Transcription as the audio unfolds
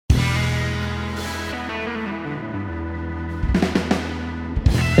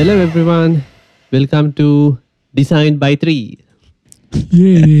Hello everyone. Welcome to Design by Three.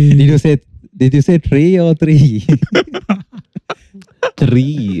 Yay. Did you say tree or three?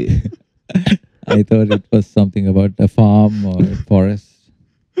 Three. I thought it was something about a farm or a forest.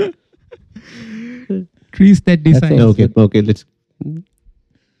 Trees that design. all. Okay. Let's.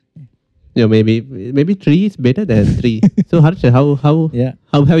 Yeah, maybe three is better than three. So Harsha, Yeah.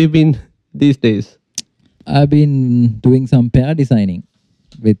 how have you been these days? I've been doing some pair designing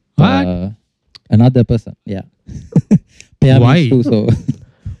with What? another person. Yeah. Pair Why? means two, so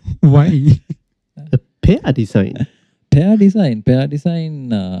Why? A pair design. pair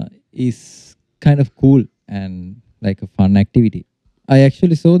design is kind of cool and like a fun activity. I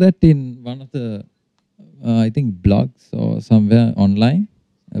actually saw that in one of the I think blogs or somewhere online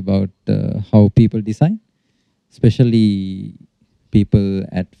about how people design, especially people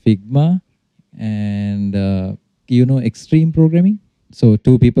at Figma and extreme programming. So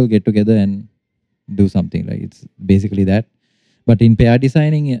two people get together and do something, like it's basically that. But in pair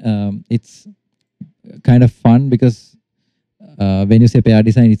designing, it's kind of fun because when you say pair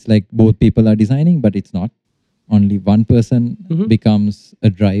design, it's like both people are designing, but it's not. Only one person Mhm. becomes a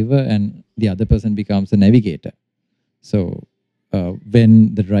driver and the other person becomes a navigator. So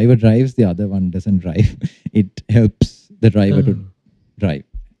when the driver drives, the other one doesn't drive. It helps the driver to drive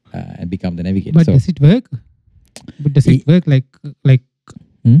and become the navigator. But So does it work? But does it work like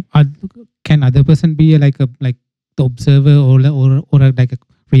Hmm? can other person be like the observer or like a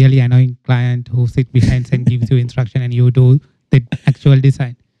really annoying client who sit behind and gives you instruction and you do the actual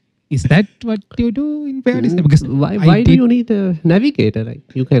design? Is that what you do in pair design? Because Why do you need a navigator? Like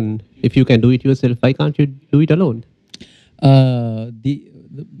if you can do it yourself, why can't you do it alone?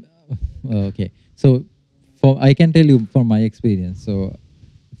 Okay. So I can tell you from my experience. So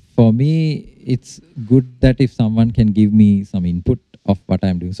for me, it's good that if someone can give me some input of what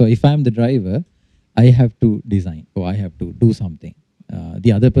I'm doing. So if I'm the driver, I have to design or I have to do something.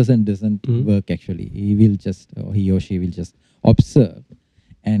 The other person doesn't work actually. He or she will just observe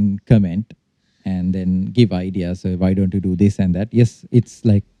and comment and then give ideas. So why don't you do this and that? Yes, it's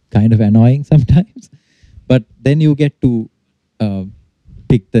like kind of annoying sometimes, but then you get to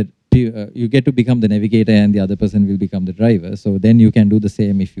you get to become the navigator and the other person will become the driver. So then you can do the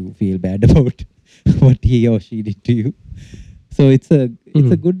same if you feel bad about what he or she did to you. So it's a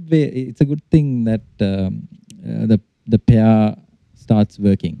good way. It's a good thing that the pair starts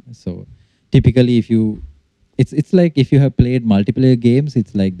working. So typically, it's like if you have played multiplayer games,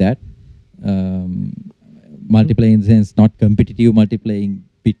 it's like that. Multiplayer in the sense not competitive multiplayer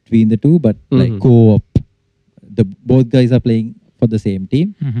between the two, but like co-op. Both guys are playing for the same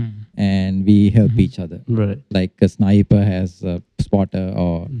team, and we help each other. Right. Like a sniper has a spotter,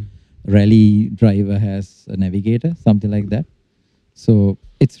 or rally driver has a navigator, something like that. So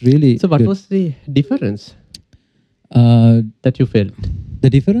it's really So what good. was the difference that you felt? The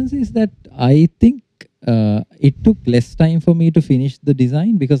difference is that I think it took less time for me to finish the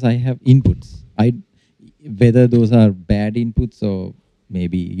design because I have inputs. Whether those are bad inputs or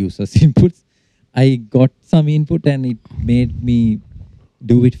maybe users' inputs, I got some input and it made me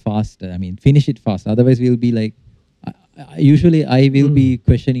do it faster. I mean, finish it fast. Otherwise, we'll be like, usually I will be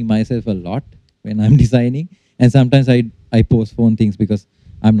questioning myself a lot when I'm designing, and sometimes I postpone things because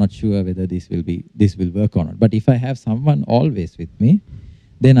I'm not sure whether this will work or not. But if I have someone always with me,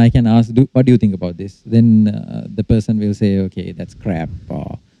 then I can ask, what do you think about this? Then the person will say, okay, that's crap,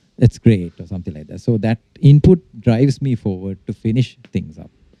 or that's great, or something like that. So that input drives me forward to finish things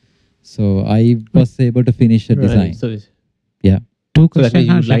up. So I was able to finish a design. Right. So Yeah. Two that questions. means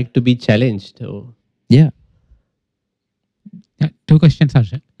you Harsha. like to be challenged. Or Yeah. Yeah, two questions,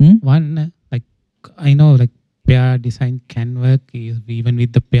 Harsha. One, like I know like pair design can work even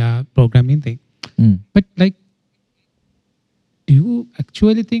with the pair programming thing. But like, do you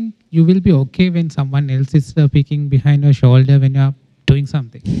actually think you will be okay when someone else is peeking behind your shoulder when you are doing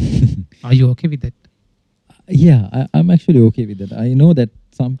something? Are you okay with that? Yeah, I'm actually okay with that. I know that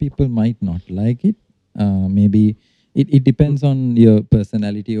some people might not like it. Maybe it depends on your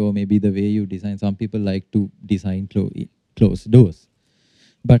personality or maybe the way you design. Some people like to design closed doors.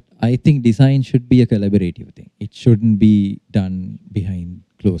 But I think design should be a collaborative thing. It shouldn't be done behind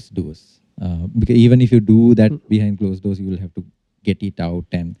closed doors. Because even if you do that behind closed doors, you will have to get it out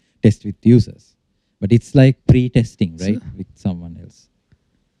and test with users. But it's like pre-testing, right, with someone else.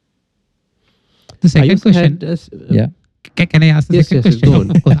 The I second used to question. had, Yeah. Can I ask the Yes, second yes, question? go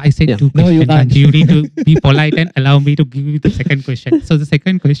on. Of course, I said Yeah. two No, you questions, and can't. you need to be polite and allow me to give you the second question. So the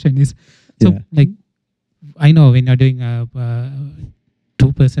second question is, so Yeah. like, I know when you're doing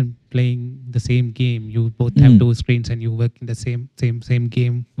two-person playing the same game. You both have two screens and you work in the same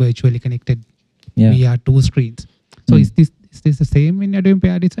game, virtually connected Yeah. via two screens. So is this the same when you're doing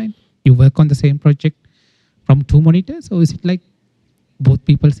pair design? You work on the same project from two monitors, or is it like both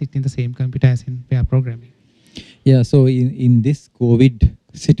people sit in the same computer as in pair programming? Yeah, so in this COVID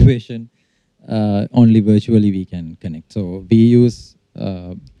situation, only virtually we can connect. So we use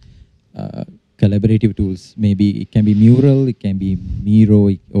collaborative tools. Maybe it can be Mural, it can be Miro,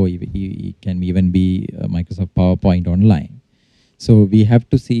 or it can even be Microsoft PowerPoint online. So we have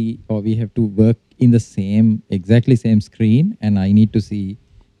to see, or we have to work in the exactly same screen, and I need to see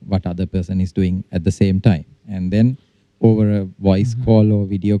what other person is doing at the same time. And then over a voice call or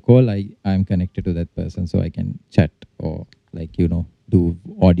video call, I am connected to that person, so I can chat or do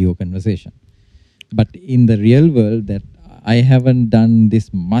audio conversation. But in the real world, that I haven't done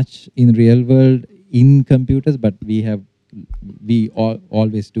this much in real world in computers, but we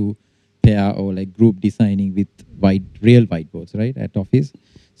always do pair or like group designing with real whiteboards, right, at office.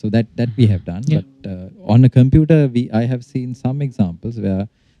 So that we have done. Yeah. But on a computer, I have seen some examples where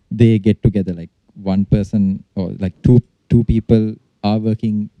they get together, like one person or like two people are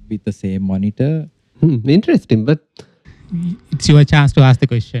working with the same monitor. Interesting, but It's your chance to ask the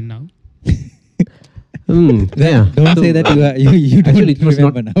question now. yeah. Don't So, say that you don't actually, it was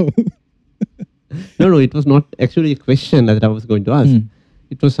not- remember now. No, it was not actually a question that I was going to ask.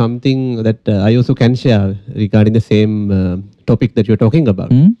 It was something that I also can share regarding the same topic that you're talking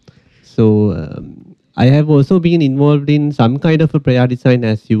about. So I have also been involved in some kind of a prayer design,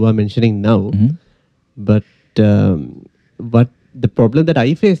 as you are mentioning now. But what the problem that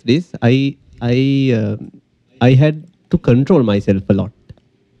I faced is I had to control myself a lot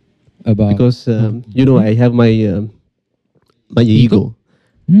About because I have my my ego.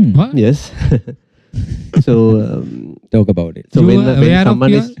 What? Yes. So talk about it. so You when are aware of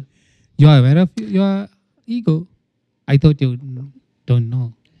someone your- is You are aware of your ego? I thought you don't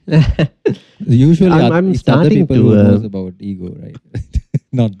know. Usually, I'm it's other starting people to, who knows about ego, right?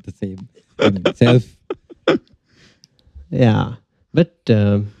 Not the same. I mean, self. Yeah, but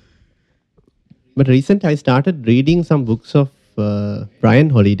recently I started reading some books of Brian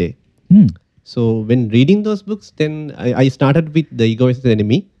Holiday. So when reading those books, then I started with The Ego is the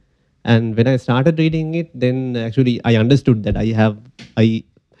Enemy, and when I started reading it, then actually I understood that I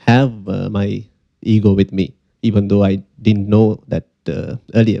have my ego with me, even though I didn't know that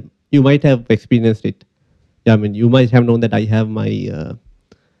earlier. You might have experienced it. Yeah, I mean, you might have known that I have my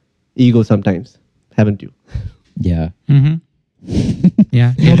ego sometimes, haven't you? Yeah.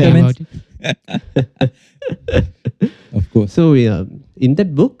 Yeah, No tell me comments? about it. Of course. So in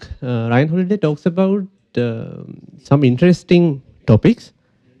that book, Ryan Holiday talks about some interesting topics,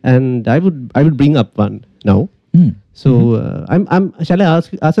 and I would bring up one now. So shall I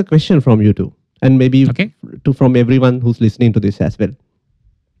ask a question from you two, and maybe Okay. from everyone who's listening to this as well.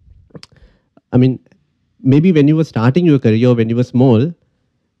 I mean, maybe when you were starting your career, when you were small,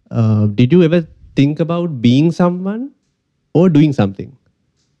 did you ever think about being someone or doing something?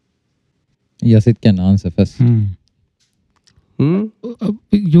 Yes, it can answer first.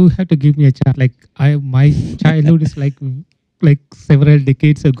 You have to give me a chance. Like my childhood is like several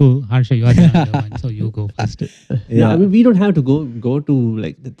decades ago. Harsha, you are the other one, so you go first. Yeah, I mean, we don't have to go to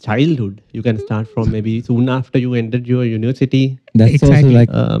like the childhood. You can start from maybe soon after you entered your university. That's Exactly. also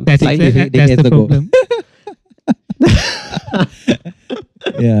like That's slightly that's decades the ago. problem.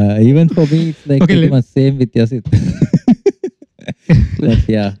 yeah. Even for me, it's like Okay, pretty let- much same with Yasit. But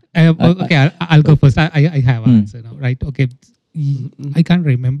yeah. Okay, I'll go first. I have an answer now, right? Okay, I can't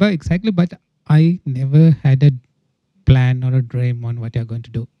remember exactly, but I never had a plan or a dream on what you're going to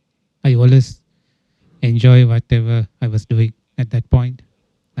do. I always enjoy whatever I was doing at that point,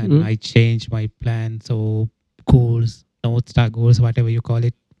 and I change my plans or goals, North Star goals, whatever you call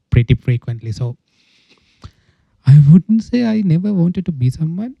it, pretty frequently. So I wouldn't say I never wanted to be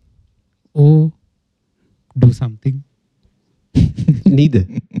someone or do something. Neither.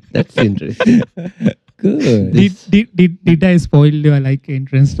 That's interesting. Good. Did I spoil your like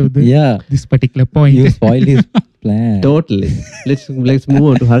entrance to the Yeah. this particular point? You spoiled his plan. Totally. Let's move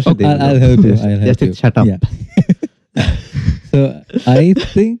on to Harsha. then. I'll help you. Just- I'll help just you. shut up. Yeah. So I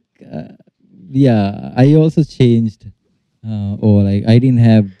think, I also changed, or like I didn't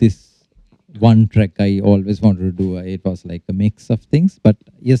have this one track I always wanted to do. It was like a mix of things. But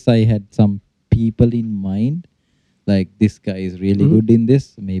yes, I had some people in mind. Like this guy is really good in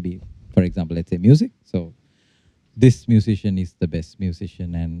this. Maybe, for example, let's say music. So this musician is the best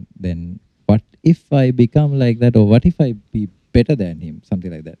musician, and then what if I become like that, or what if I better than him,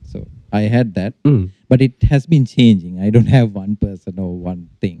 something like that. So I had that, Mm. but it has been changing. I don't have one person or one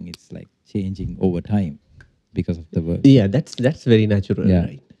thing. It's like changing over time because of the work. Yeah, that's very natural, Yeah.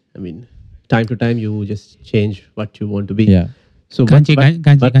 right? I mean, time to time you just change what you want to be. Yeah. So Ganji,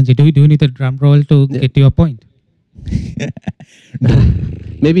 Ganji, do you need a drum roll to get to your point?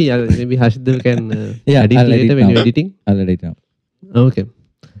 maybe Harshdev can Yeah, edit I'll edit later when now. you're editing. I'll edit now. Okay.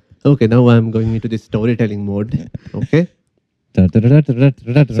 Okay, now I'm going into this storytelling mode. Okay. So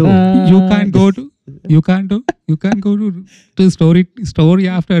You can't go to story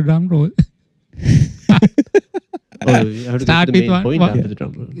after a drum roll. Oh, you have to Start get to the with main one- point one- after the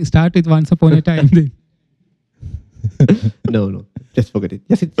drum roll. Start with once upon a time. Then. No, just forget it.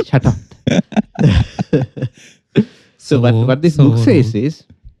 Just shut up. So what this book says is,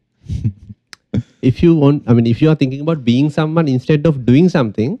 if you are thinking about being someone instead of doing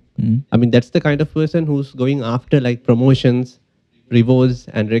something, I mean, that's the kind of person who's going after like promotions, rewards,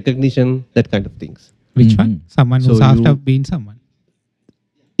 and recognition, that kind of things. Which one? Someone who's So after you- being someone.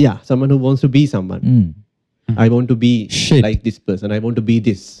 Yeah, someone who wants to be someone. I want to be Shit. like this person. I want to be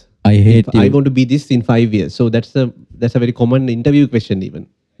this. I hate I you. want to be this in 5 years. So that's a very common interview question even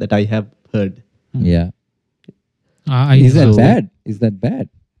that I have heard. Yeah. Is Is that bad? Is that bad?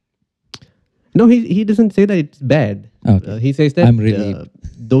 No, he doesn't say that it's bad. Okay. He says that I'm relieved.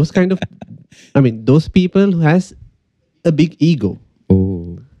 those kind of, those people who has a big ego.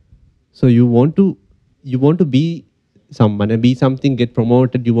 Oh. So you want to be someone and be something, get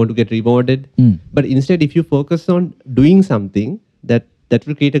promoted. You want to get rewarded. But instead, if you focus on doing something that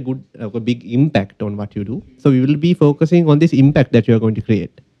will create a big impact on what you do. So you will be focusing on this impact that you are going to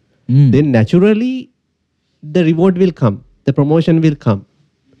create. Then naturally, the reward will come. The promotion will come.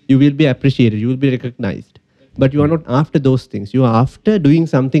 You will be appreciated. You will be recognized. But you are not after those things. You are after doing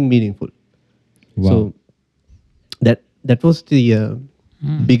something meaningful. Wow. So that was the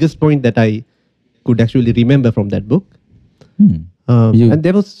biggest point that I could actually remember from that book. And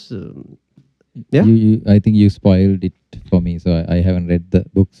there was, yeah. I think you spoiled it for me, so I haven't read the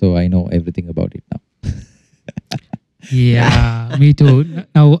book, so I know everything about it now. Yeah, me too.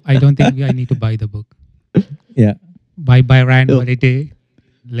 Now I don't think I need to buy the book. Yeah. Buy Ryan Oh. Holiday.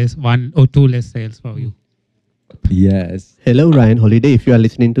 Less 1 or 2 less sales for you. Yes. Hello, Ryan Holiday. If you are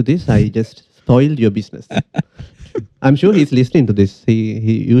listening to this, I just spoiled your business. I'm sure he's listening to this.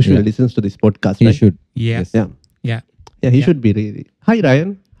 He usually Yeah. listens to this podcast. He right? should. Yeah. Yes. Yeah. Yeah. Yeah, he should be really. Hi,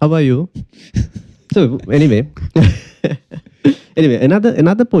 Ryan. How are you? So anyway,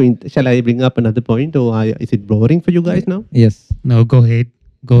 another point. Shall I bring up another point, or is it boring for you guys now? Yes. No, go ahead.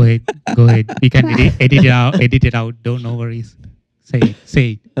 We can edit it out. Don't no worries. Say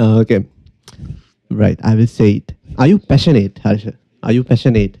it. Okay. Right. I will say it. Are you passionate, Harsha? Are you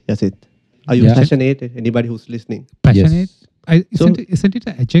passionate, Yasit? Are you Yeah. passionate? Anybody who's listening? Passionate. Yes. Isn't it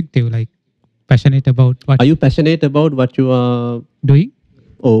an adjective, like passionate about what Are you passionate about what you are doing?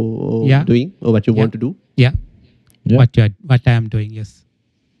 or Yeah. doing or what you Yeah. want to do? Yeah. Yeah. What I am doing, yes.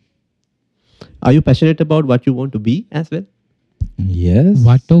 Are you passionate about what you want to be as well? Yes.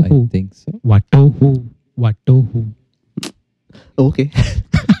 What or I who? think so. What to who? Okay.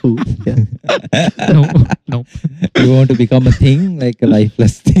 Who? Yeah. No. You want to become a thing, like a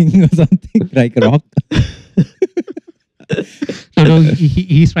lifeless thing or something, like a rock? No,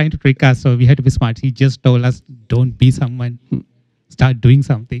 he's trying to trick us, so we have to be smart. He just told us, don't be someone, start doing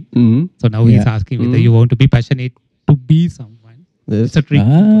something. Mm-hmm. So now he's Yeah. asking whether you want to be passionate to be someone. Yes. It's a trick.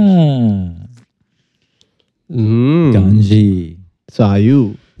 Ah. Mm. Ganji. So are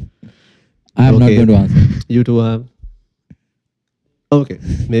you? I'm not Okay. going to answer. You two are. Okay.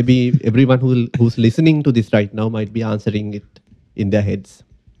 Maybe everyone who's listening to this right now might be answering it in their heads.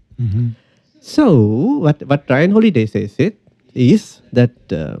 Mhm. So what Ryan Holiday says is that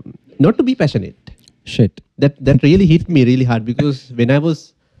not to be passionate. Shit. That really hit me really hard because when I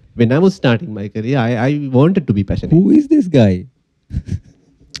was starting my career, I wanted to be passionate. Who is this guy?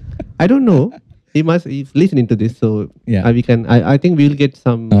 I don't know. He's listening to this, so Yeah. I think we'll get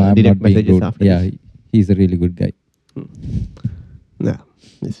some No, I'm direct not being messages rude. after Yeah, this. he's a really good guy. Yeah,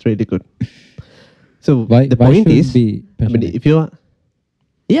 it's really good. So Why? the why point should is, be passionate? if you are,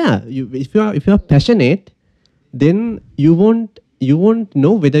 if you are passionate, then you won't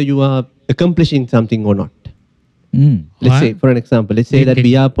know whether you are accomplishing something or not. Let's say, for an example, let's say that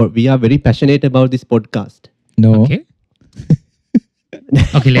we are very passionate about this podcast. No. Okay.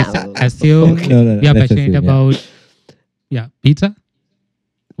 Okay, let's assume No, we are let's passionate assume, yeah. about pizza.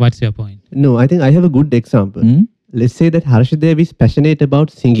 What's your point? No, I think I have a good example. Hmm? Let's say that Harshadev is passionate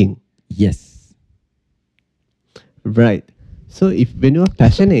about singing. Yes. Right. So when you are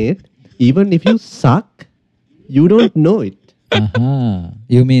passionate, even if you suck, you don't know it.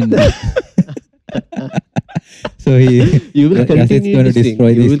 You mean so You will continue going to to sing. destroy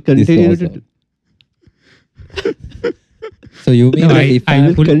You this, will continue this to. also. So you mean No, that I I'm,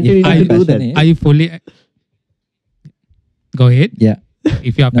 will continue if to I'm do that. passionate, I fully go ahead yeah.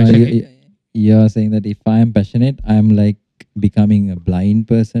 if you are No, passionate. you're saying that if I'm passionate, I'm like becoming a blind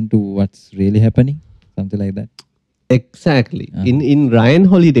person to what's really happening, something like that. Exactly. In Ryan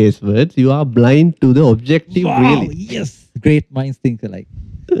Holiday's words, you are blind to the objective reality. Yes, great minds think alike.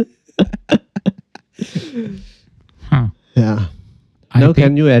 Huh. Yeah. I Now, think-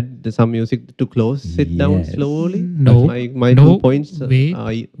 can you add some music to close it down Yes. slowly? No, My no, 2 points. Wait,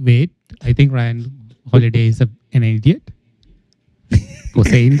 are- wait. I think Ryan Holiday is an idiot for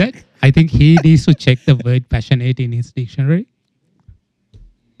saying that. I think he needs to check the word passionate in his dictionary.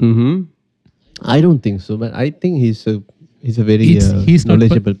 Mhm. I don't think so, but I think he's a very He's not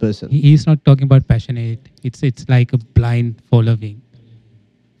knowledgeable person. He's not talking about passionate. It's like a blind following.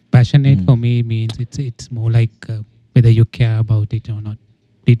 Passionate for me means it's more like whether you care about it or not.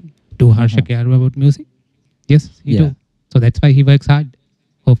 Do Harsha care about music? Yes, he Yeah. do. So that's why he works hard.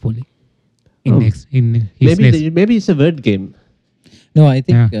 Hopefully, in his Maybe it's a word game. No, I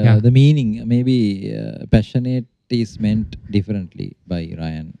think Yeah. the meaning, maybe passionate is meant differently by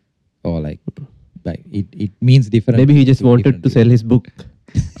Ryan, or like it means different. Maybe he just wanted to sell his book.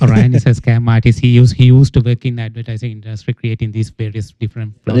 Ryan is a scam artist. He used to work in the advertising industry, creating these various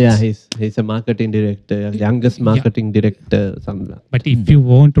different plots. Yeah, he's a marketing director, youngest marketing director. Something. But if you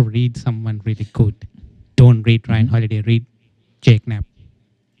want to read someone really good, don't read Ryan Holiday. Read Jake Knapp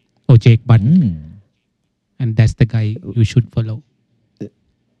or Jake Button, and that's the guy you should follow.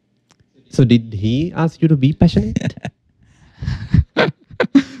 So did he ask you to be passionate?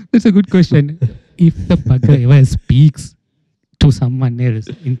 That's a good question. If the bugger ever speaks to someone else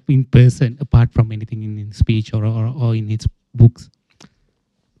in person, apart from anything in speech or in its books,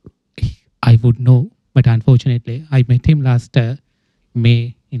 I would know. But unfortunately, I met him last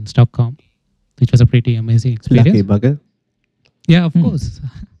May in Stockholm, which was a pretty amazing experience. Lucky bugger. Yeah, of course.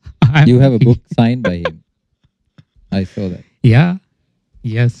 You have a book signed by him. I saw that. Yeah.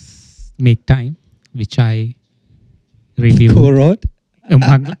 Yes. Make Time, which I reviewed. Co-wrote?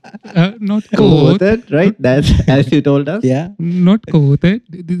 Among, not co-authored. Co-authored, right? That's as you told us. Yeah. Not co-authored.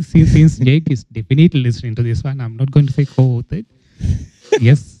 Since Jake is definitely listening to this one, I'm not going to say co-authored.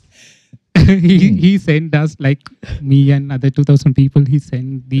 Yes. he sent us, like me and other 2,000 people, he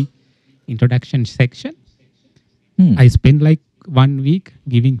sent the introduction section. I spent like 1 week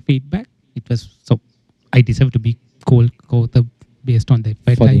giving feedback. It was so I deserve to be co-author based on the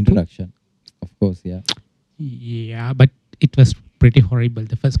effort For the I put. introduction. Of course, yeah. Yeah, but it was pretty horrible,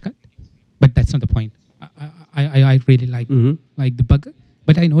 the first cut. But that's not the point. I really like the bugger.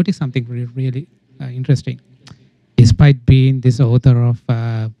 But I noticed something really interesting. Despite being this author of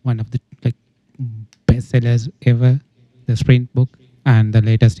one of the bestsellers ever, the Sprint book and the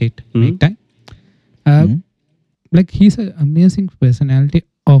latest hit, Make Time, like he's an amazing personality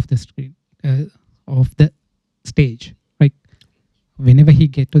of the screen, of the stage. Like whenever he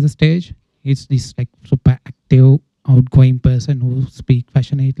get to the stage, he's this like super active, outgoing person who speaks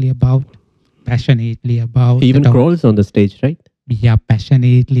passionately about. He even crawls on the stage, right? Yeah,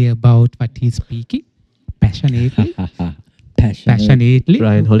 passionately about what he's speaking. Passionately. Passionately.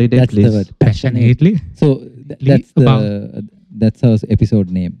 Ryan Holiday, That's please. the word. Passionately. So that's our episode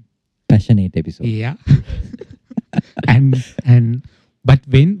name. Passionate episode. Yeah. But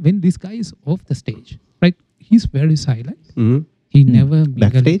when this guy is off the stage, right? He's very silent. He never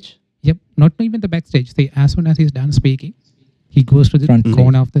Backstage? Yep. Not even the backstage. Say as soon as he's done speaking, he goes to the Front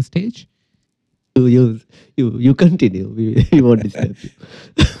corner of the stage. You continue. We won't disturb you.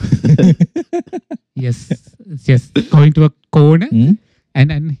 Yes. Going to a corner.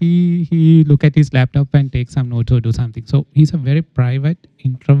 And he look at his laptop and take some notes or do something. So he's a very private,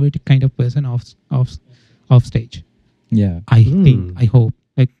 introverted kind of person off stage. Yeah. I think, I hope.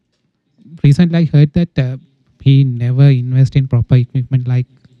 Like recently I heard that he never invest in proper equipment like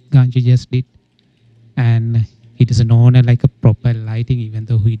Ganji just did. And he doesn't own like a proper lighting, even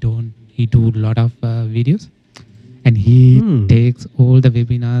though he do a lot of videos. And he takes all the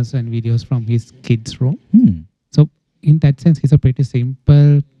webinars and videos from his kids' room. So in that sense, he's a pretty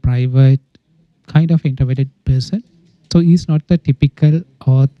simple, private, kind of introverted person. So he's not the typical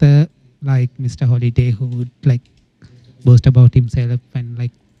author like Mr. Holiday who would like boast about himself and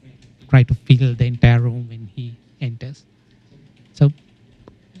like try to fill the entire room when he enters. So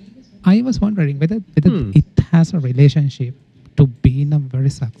I was wondering whether it has a relationship to being a very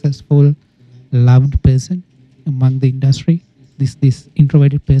successful, loved person among the industry, this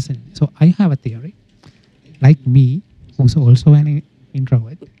introverted person. So I have a theory. Like me, who's also an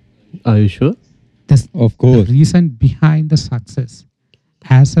introvert. Are you sure? Of course. The reason behind the success,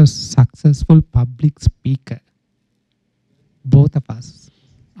 as a successful public speaker, both of us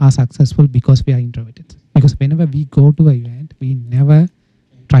are successful because we are introverted. Because whenever we go to an event, we never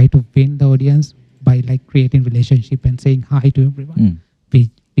try to win the audience by like creating relationship and saying hi to everyone.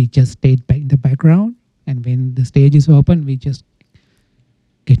 We just stayed back in the background, and when the stage is open, we just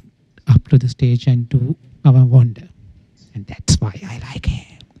get up to the stage and do our wonder. And that's why I like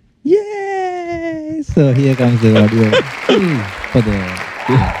him. Yay! So here comes the audio for the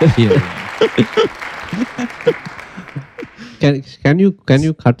hearing. Can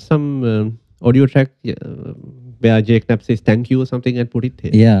you cut some audio track where Jake Knapp says thank you or something and put it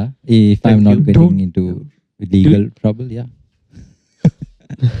here? Yeah, if I'm Thank not you. getting into legal trouble, yeah.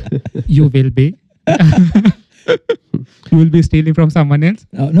 You will be. You will be stealing from someone else.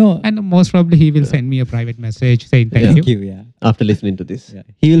 No. And most probably he will send me a private message saying thank Thank you. you, yeah. After listening to this. Yeah.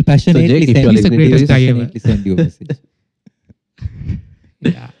 He will passionately Jake, if send, you're He's the listening to greatest this, guy ever. passionately send you a message.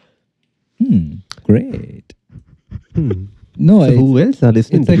 Yeah. Great. Hmm. No, So who else are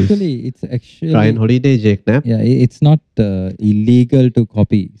listening to this? it's actually Brian Holiday, Jake Knapp. yeah, it's not illegal to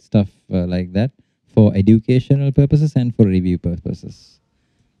copy stuff like that for educational purposes and for review purposes.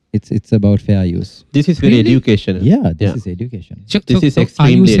 It's about fair use. This is very Really? educational. Yeah, this is education. This is are you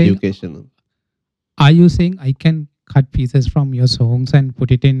extremely saying, educational. are you saying I can cut pieces from your songs and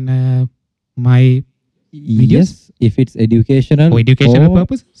put it in my Yes, if it's educational for educational or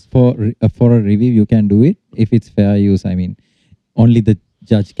purposes? for a review, you can do it. If it's fair use, I mean, only the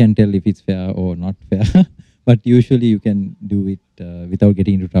judge can tell if it's fair or not fair. But usually you can do it without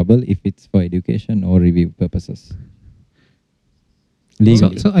getting into trouble if it's for education or review purposes.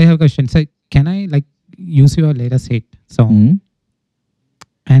 Legally. So I have a question. So can I like use your latest hit song Mhm.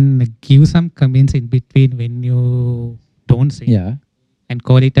 and give some comments in between when you don't sing Yeah. and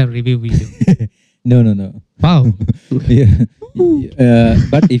call it a review video? No. Wow. Yeah.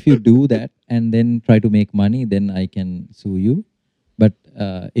 But if you do that and then try to make money, then I can sue you. But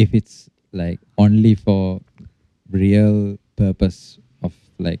if it's like only for real purpose of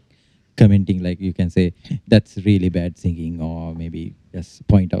like commenting, like you can say that's really bad singing, or maybe just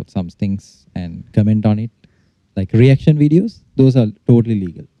point out some things and comment on it, like reaction videos, those are totally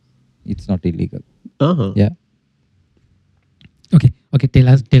legal. It's not illegal. Uh-huh. Yeah. Okay.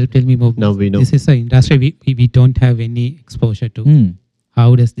 Tell me more. Now we know. This is an industry we don't have any exposure to.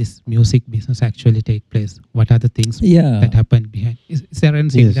 How does this music business actually take place? What are the things Yeah. that happen behind? Is there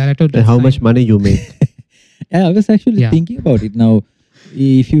anything Yes. director And how much design? money you make? Yeah, I was actually Yeah. thinking about it now.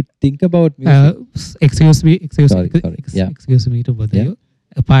 If you think about music, Excuse me. Sorry. Yeah. Excuse me to bother Yeah. you.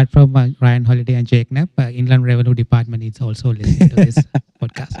 Apart from Ryan Holiday and Jake Knapp, Inland Revenue Department is also listening to this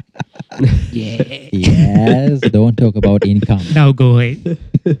podcast. Yeah. yes, don't talk about income. Now go ahead.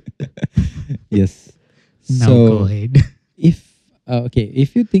 Yes. Now So go ahead.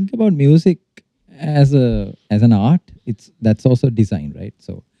 if you think about music as an art, that's also design, right?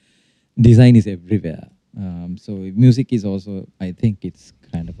 So design is everywhere. So music is also, I think it's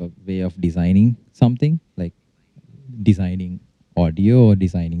kind of a way of designing something, like designing audio or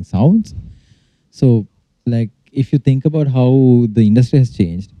designing sounds. So like if you think about how the industry has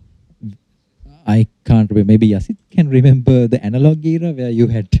changed, I can't remember, maybe Yasit can remember the analog era where you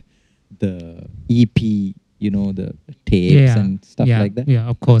had the EP, the tapes and stuff like that. Yeah,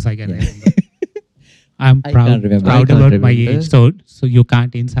 of course I can Yeah. remember. I'm I proud, can't remember. proud I can't about my remember. age, so you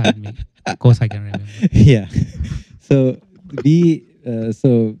can't insult me. Of course I can remember. Yeah. So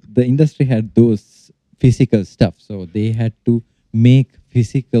so the industry had those physical stuff. So they had to make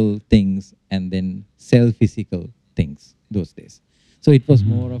physical things and then sell physical things those days. So it was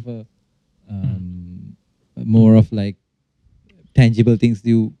more of like tangible things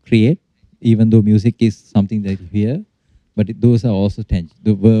you create, even though music is something that you hear, but those are also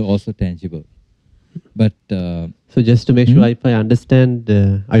they were also tangible. But So just to make sure if I understand,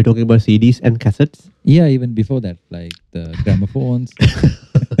 are you talking about CDs and cassettes? yeah, even before that, like the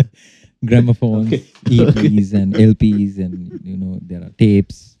gramophones, EPs and LPs, and there are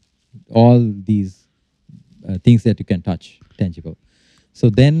tapes, all these things that you can touch, tangible. So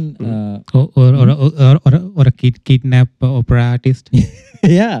then, Or a kidnap opera artist.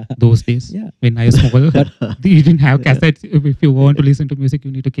 yeah, Those days, Yeah. when I was small, you didn't have cassettes. If you want to listen to music,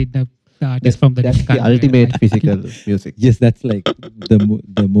 you need to kidnap the artist from the That's next the country. ultimate physical music. yes, that's like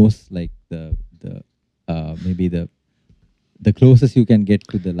the most like the maybe the closest you can get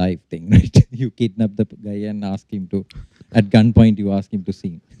to the live thing, right? You kidnap the guy and ask him to, at gunpoint, you ask him to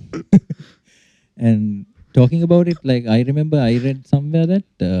sing. And talking about it, like I remember I read somewhere that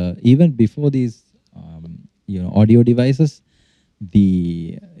even before these audio devices,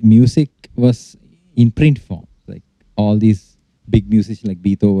 the music was in print form. Like all these big musicians like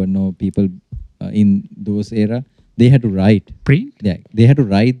Beethoven or people in those era, they had to write. Print? Yeah, they had to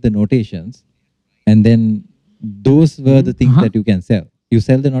write the notations, and then those were the things that you can sell. You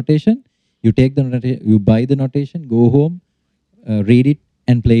sell the notation, you take the notation, you buy the notation, go home, read it,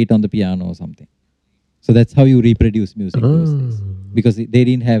 and play it on the piano or something. So that's how you reproduce music those days, because they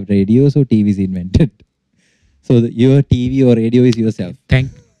didn't have radios or TVs invented. So your TV or radio is yourself.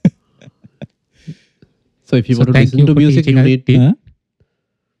 So if you want to thank listen to music, you need.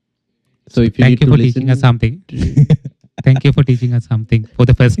 So if you thank need you to for teaching listen, us something. Thank you for teaching us something for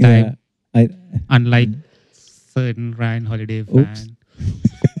the first time. Unlike certain Ryan Holiday fan.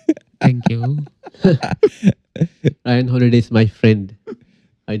 Thank you. Ryan Holiday is my friend.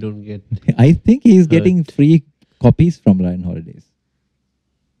 I don't get. I think he's getting free copies from Ryan Holidays.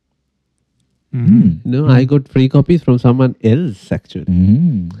 No, I got free copies from someone else actually.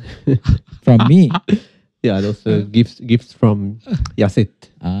 From me. Yeah, those gifts from Yasit.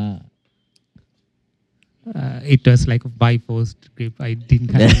 It was like a by post grip. I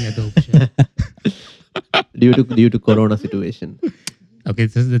didn't have any other option. due to Corona situation. Okay,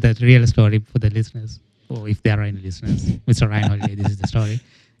 this is the real story for the listeners. Or if there are any listeners, Mr. Ryan Holiday, this is the story.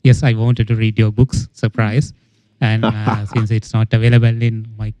 Yes, I wanted to read your books, surprise. And since it's not available in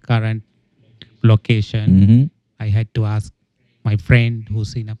my current location, I had to ask my friend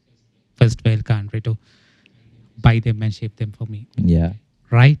who's in a first world country to buy them and ship them for me. Yeah.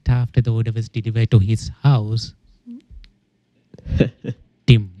 Right after the order was delivered to his house,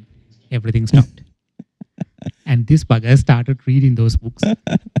 everything stopped. And this bugger started reading those books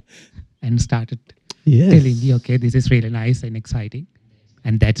and started telling me, okay, this is really nice and exciting.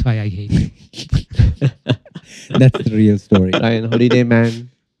 And that's why I hate him. That's the real story. Ryan Holiday, man.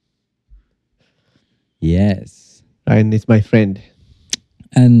 Yes. Ryan is my friend.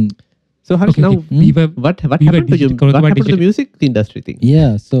 And so Harsh, okay, now what happened to you? What happened to the music industry thing?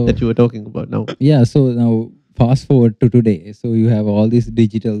 Yeah, so that you were talking about now. Yeah, so now fast forward to today. So you have all this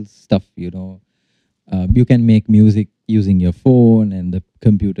digital stuff, you can make music using your phone and the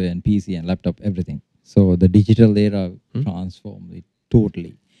computer and PC and laptop, everything. So the digital era transformed it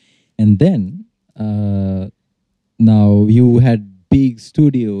totally. And then now you had big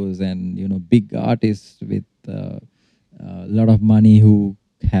studios and big artists with a lot of money who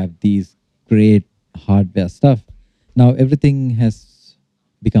have these great hardware stuff. Now everything has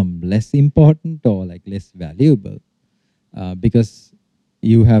become less important or like less valuable because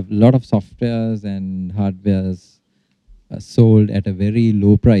you have a lot of softwares and hardwares sold at a very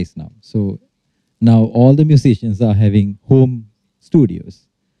low price now. So now all the musicians are having home studios.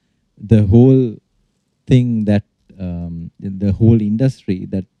 The whole thing that the whole industry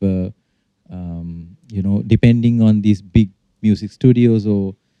that were depending on these big music studios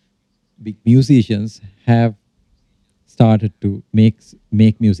or big musicians have started to make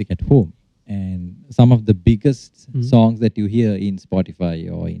music at home. And some of the biggest songs that you hear in Spotify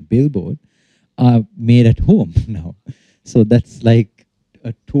or in Billboard are made at home now. So that's like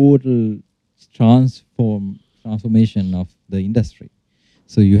a total transformation of the industry.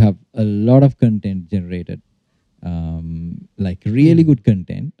 So you have a lot of content generated, like really good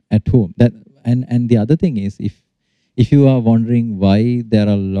content at home. And the other thing is, if you are wondering why there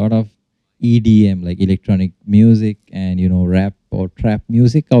are a lot of EDM, like electronic music and rap or trap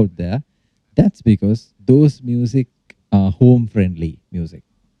music out there, that's because those music are home friendly music.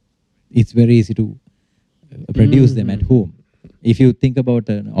 It's very easy to produce them at home. If you think about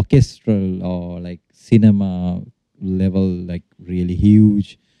an orchestral or like cinema level, like really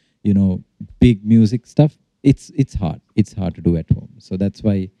huge, big music stuff, it's hard. It's hard to do at home. So that's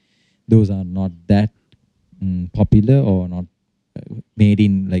why those are not that popular or not made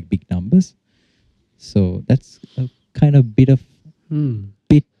in like big numbers. So that's a kind of bit of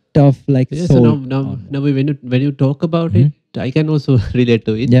like so now when you talk about it, I can also relate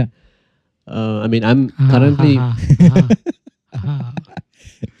to it. Yeah. I mean, I'm currently.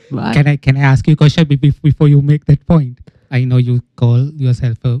 Can I ask you a question before you make that point? I know you call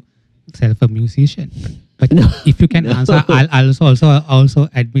yourself a musician, but if you can answer, I'll also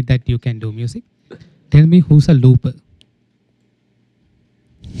admit that you can do music. Tell me, who's a looper?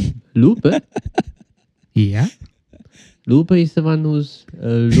 Looper? Yeah. Looper is the one who's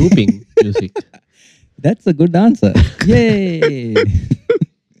looping music. That's a good answer. Yay!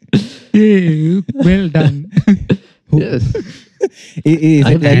 Yay! Well done. Yes. Is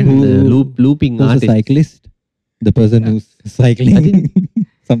it like looping who's artist? A cyclist? The person who's cycling?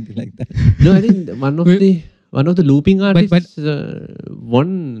 Something like that. No, I think one of the looping artists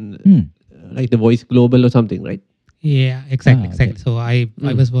won like the Voice Global or something, right? Yeah, exactly, okay. exactly. So I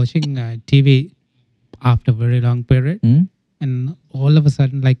was watching TV after a very long period, and all of a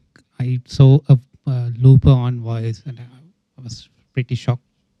sudden, like I saw a looper on Voice, and I was pretty shocked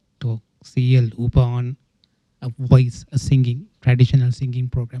to see a looper on a Voice, a singing, traditional singing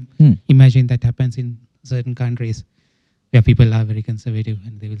program. Imagine that happens in certain countries where people are very conservative,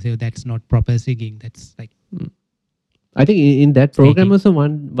 and they will say, oh, that's not proper singing. That's like I think in that program Singing. also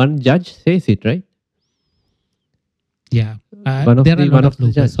one judge says it, right? yeah. One of There are the a lot one of of the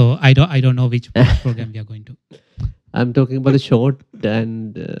loopers, judge. so I don't know which program we are going to. I'm talking about the short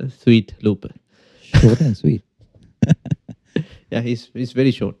and sweet looper. Short and sweet. Yeah, he's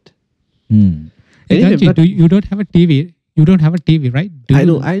very short. Hmm. Hey, Anyway, Ganji, but you don't have a TV. You don't have a TV, right? I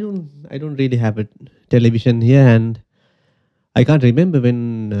don't really have a television here, and I can't remember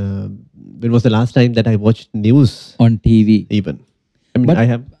when was the last time that I watched news On TV. even. I mean, But- I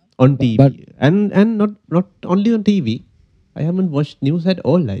have on TV, but- and not only on TV. I haven't watched news at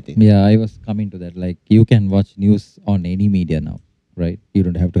all, I think. Yeah, I was coming to that. Like you can watch news on any media now, right? You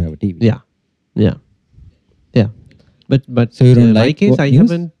don't have to have a TV. Yeah, yeah, yeah. But So you don't in my like case, I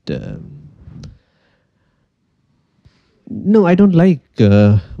news? haven't. No, I don't like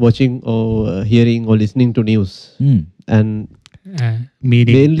watching or hearing or listening to news. And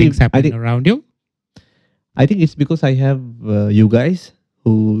Meaning Mainly, things I happening think- around you. I think it's because I have you guys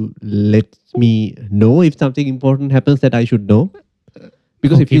who let me know if something important happens that I should know.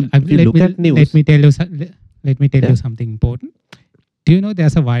 Because if you look at news, let me tell you, let me tell Yeah. you something important. Do you know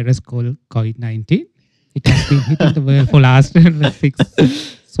there's a virus called COVID-19? It has been hitting the world for last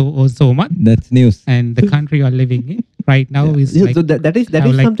so much, That's news. and the country you are living in right now is Yeah, like so that is have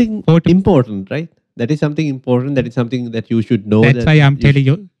like something 40 important, right? That is something important. That is something that you should know. That's that why I'm you telling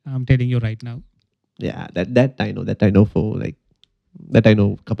you. I'm telling you right now. Yeah, that I know. That I know for like that I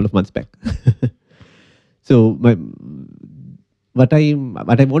know a couple of months back. So what I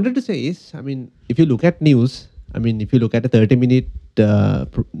wanted to say is, I mean, if you look at news, I mean, if you look at a 30-minute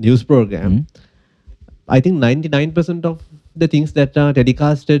news program, I think 99% of the things that are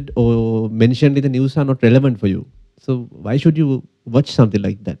telecasted or mentioned in the news are not relevant for you. So why should you watch something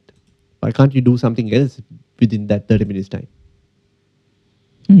like that? Why can't you do something else within that 30 minutes time?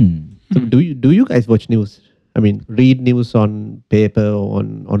 So do you guys watch news? I mean, read news on paper or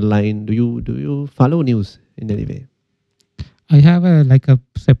online. Do you follow news in any way? I have a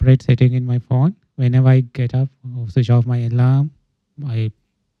separate setting in my phone. Whenever I get up, or switch off my alarm, I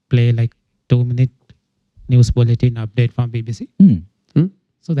play like 2-minute news bulletin update from BBC.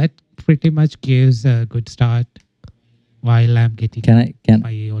 So that pretty much gives a good start while I'm getting Can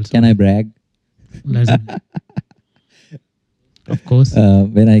I brag? lesson. Of course.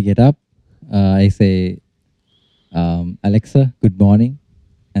 When I get up, I say, Alexa, good morning.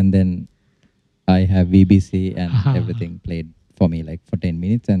 And then I have BBC and everything played for me like for 10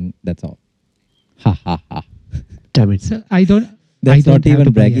 minutes and that's all. Ha ha ha. Damn it. So I don't. That's I not don't have even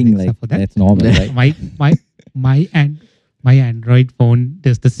to buy bragging, Alexa like for that. that's normal, right? My Android phone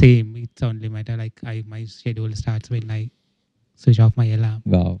does the same. It's only matter my schedule starts when I switch off my alarm.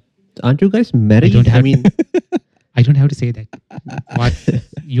 Wow. Aren't you guys married? don't I have- mean, I don't have to say that. What?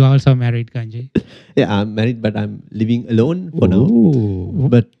 You are also married, Ganji. yeah, I'm married, but I'm living alone for now. Ooh.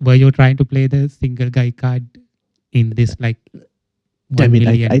 But Were you trying to play the single guy card in this like 1 Damn it,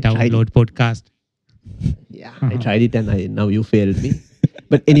 million I tried download podcast? yeah, I tried it and now you failed me.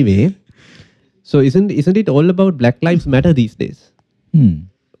 But anyway, so isn't it all about Black Lives Matter these days?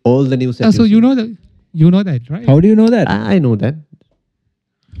 All the news. that So see. you know that, right? How do you know that? I know that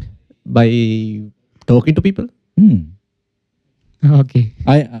by talking to people. Okay.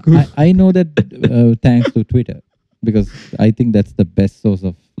 I know that thanks to Twitter because I think that's the best source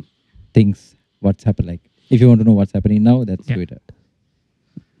of things. What's happened? Like if you want to know what's happening now, that's Yeah. Twitter.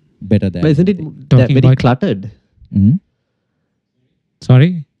 Better than. But isn't it Talking very about- cluttered?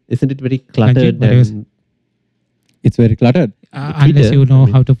 Sorry. Isn't it very cluttered? what is- And It's very cluttered. Unless Twitter, you know I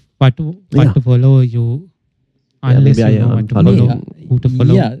mean- how to what to follow you. Yeah, Unless maybe you know I'm what to following- follow, who to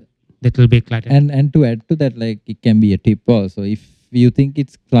follow, Yeah, that will be cluttered. and to add to that, like it can be a tip also. If you think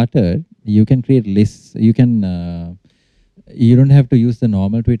it's cluttered, you can create lists. You can. You don't have to use the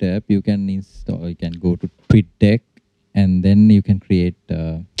normal Twitter app. You can install. You can go to TweetDeck, and then you can create,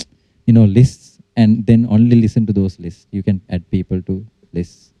 lists, and then only listen to those lists. You can add people to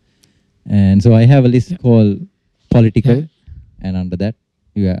lists, and so I have a list called political, Yeah. and under that,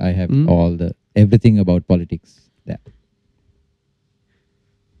 I have everything about politics there.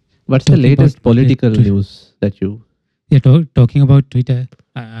 what's the Talking latest about political Twitter. news that you? Yeah, talking about Twitter,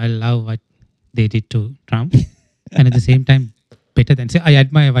 I love what they did to Trump, and at the same time, better than I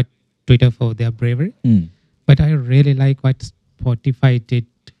admire what Twitter for their bravery. Mm. But I really like what Spotify did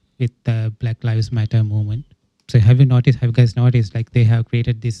with the Black Lives Matter movement. So have you guys noticed, like they have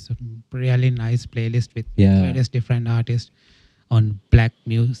created this really nice playlist with various different artists on Black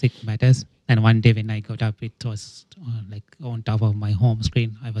Music Matters. And one day when I got up, it was like on top of my home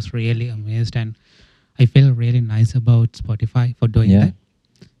screen. I was really amazed, and I feel really nice about Spotify for doing that.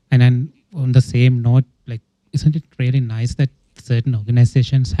 And then on the same note, like, isn't it really nice that certain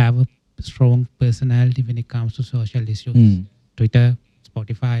organizations have a strong personality when it comes to social issues? Twitter,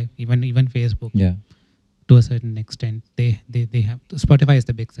 Spotify, even Facebook. Yeah. To a certain extent, they have. Spotify is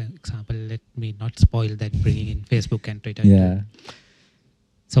the big example. Let me not spoil that, bringing in Facebook and Twitter. Yeah.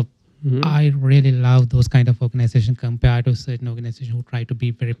 So I really love those kind of organizations compared to certain organizations who try to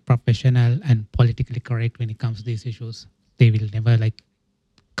be very professional and politically correct when it comes to these issues. They will never like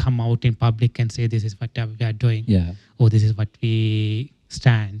come out in public and say this is what we are doing, or this is what we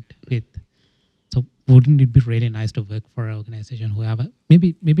stand with. So wouldn't it be really nice to work for an organization who have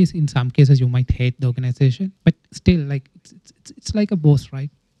maybe in some cases you might hate the organization, but still like it's like a boss,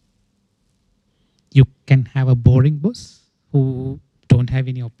 right? You can have a boring boss who don't have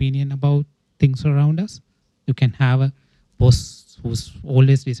any opinion about things around us. You can have a boss who's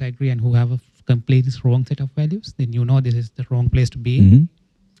always disagree and who have a completely wrong set of values. Then you know this is the wrong place to be in.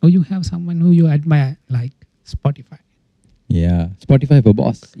 Or you have someone who you admire, like Spotify. Yeah, Spotify for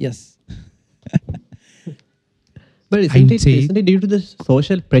boss. Yes. But isn't it due to the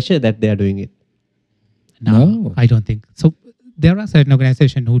social pressure that they are doing it? No, I don't think so. There are certain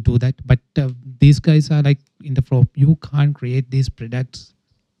organizations who do that, but these guys are like in the flow. You can't create these products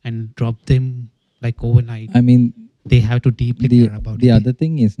and drop them like overnight. I mean, they have to deeply care about it. The other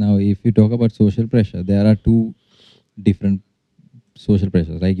thing is, now if you talk about social pressure, there are two different social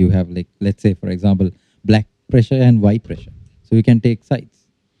pressures. Like you have, like, let's say for example, black pressure and white pressure. So you can take sides,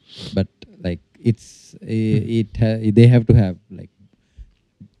 but like they have to have like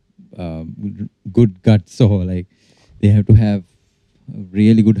good guts, or like they have to have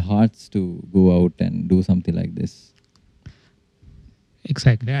really good hearts to go out and do something like this.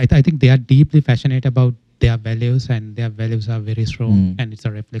 Exactly. I think they are deeply passionate about their values, and their values are very strong, and it's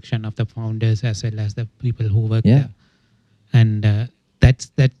a reflection of the founders as well as the people who work there. And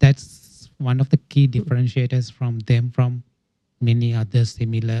that's one of the key differentiators from them from many other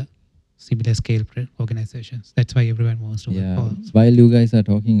similar scale organizations. That's why everyone wants to work for. While you guys are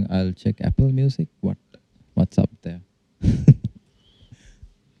talking, I'll check Apple Music. What's up there?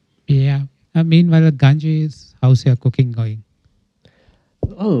 Yeah. Meanwhile, Ganji, how's your cooking going?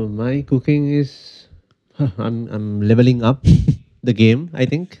 Oh, my cooking is I'm leveling up the game, I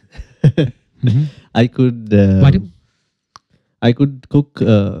think. I could cook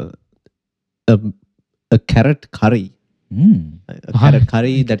a carrot curry. A carrot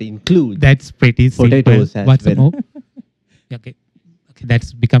curry that includes potatoes as well. Okay,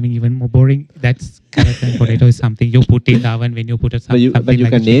 that's becoming even more boring. That's carrot and potato is something you put in the oven when you put it. But you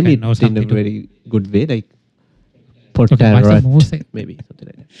can name it in a very good way, like potato, maybe something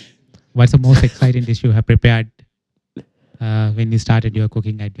like that. What's the most exciting dish you have prepared when you started your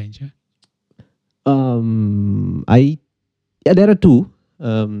cooking adventure? There are two.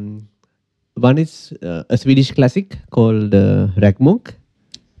 One is a Swedish classic called Raggmunk.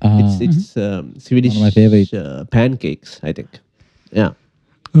 It's Swedish one of my favorite pancakes, I think. Yeah.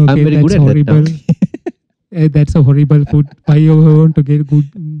 Okay, I'm very good at that. That's a horrible food. Why you want to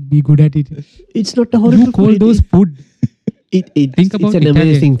be good at it? It's not a horrible food. You call those food. It's an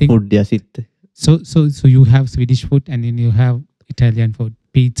amazing food. Yes, So you have Swedish food, and then you have Italian food,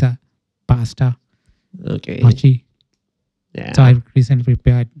 pizza, pasta, mochi. Yeah. So I recently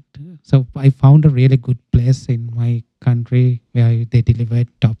prepared. So I found a really good place in my country where they delivered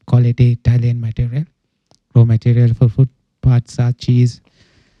top quality Italian material, raw material for food, pasta, cheese,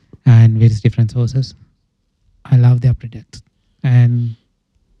 and various different sauces. I love their products, and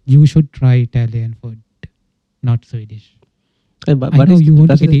you should try Italian food, not Swedish. What is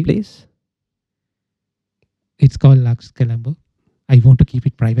the place? It's called Lux Colombo. I want to keep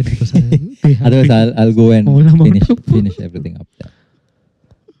it private because otherwise I'll go and finish everything up there.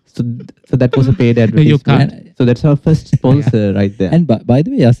 So that was a paid advertisement. So that's our first sponsor right there. And by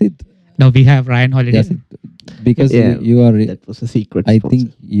the way, Asit. No, we have Ryan Holiday. Asit, because you are. That was a secret. I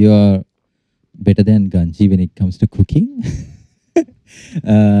think you are better than Ganji when it comes to cooking.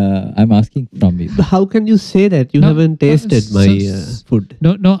 I'm asking from you. But how can you say that? You haven't tasted my food.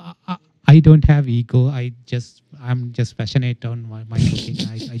 No, I don't have ego. I'm just passionate on my cooking.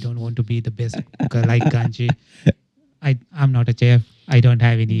 I don't want to be the best cooker like Ganji. I'm not a chef. I don't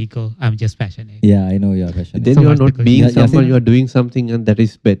have any ego. I'm just passionate. Yeah, I know you're passionate. Then So you are what's the not question? being Yeah, someone, Yasin? you are doing something, and that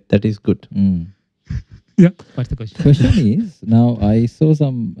is that is good. Yeah. What's the question? Question is, now I saw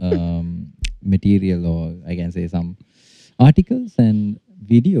some material, or I can say some articles and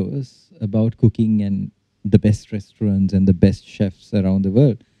videos about cooking and the best restaurants and the best chefs around the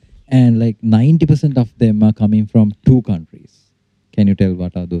world. And like 90% of them are coming from 2 countries. Can you tell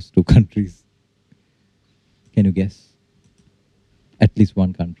what are those 2 countries? Can you guess? At least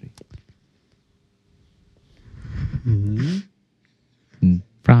one country.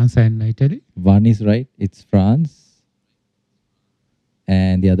 France and Italy One is right, it's France.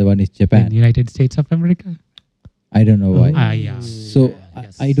 And the other one is Japan. and United States of America. I don't know why. Yeah. So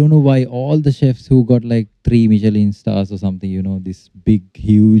Yes. I don't know why all the chefs who got like 3 Michelin stars or something, you know, this big,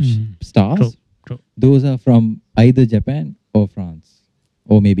 huge stars, True. those are from either Japan or France,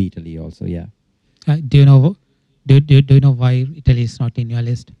 or maybe Italy also. Yeah. Do you know? Do you know why Italy is not in your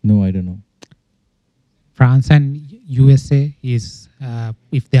list? No, I don't know. France and USA is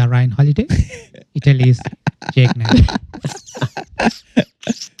if they are on holiday. Italy is Jake Knight.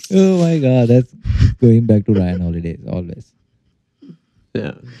 Oh my God, that's going back to Ryan Holidays always.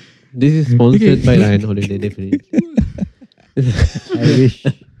 Yeah. This is sponsored by Ryan Holiday, definitely. I wish.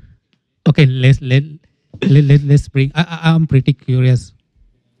 Okay, let's bring. I'm pretty curious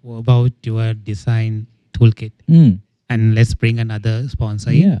about your design toolkit, and let's bring another sponsor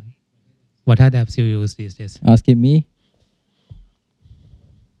in. Yeah. What are the apps you use these days? Asking me?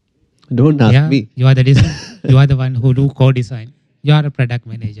 Don't ask Yeah, me. you are the you are the one who do co-design. You are a product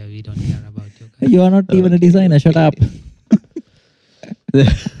manager. We don't care about you guys. You are not even a designer. Shut up. Yeah,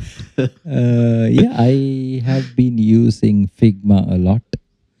 I have been using Figma a lot.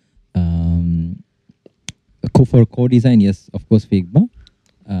 For co-design, yes, of course, Figma.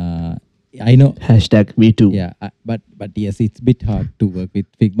 I know. Hashtag me too. Yeah, but yes, it's a bit hard to work with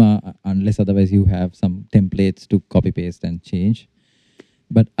Figma unless otherwise you have some templates to copy paste and change.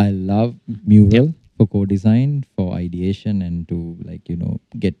 But I love Mural for co-design, for ideation, and to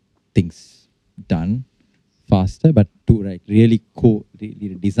get things done faster. But to really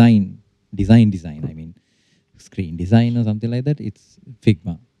design. I mean, screen design or something like that. It's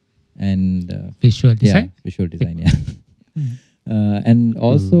Figma and Visual design. Yeah, visual design. Yeah. And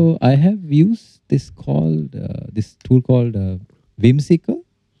also, I have used this tool called Whimsical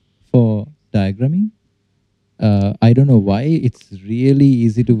for diagramming. I don't know why. It's really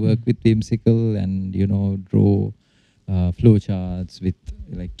easy to work with Whimsical and draw flowcharts with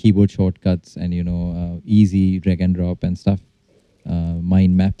like keyboard shortcuts and easy drag and drop and stuff,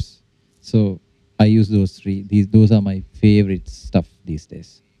 mind maps. So I use those 3. Those are my favorite stuff these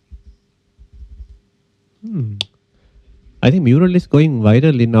days. I think Mural is going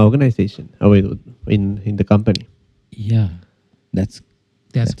viral in our organization, in the company. Yeah, that's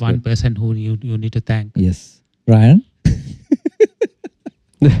one good. person who you need to thank. Yes, Ryan.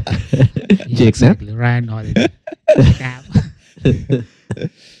 Yeah, exactly. Ryan Holiday.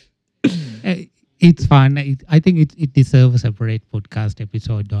 It's fun. I think it deserves a separate podcast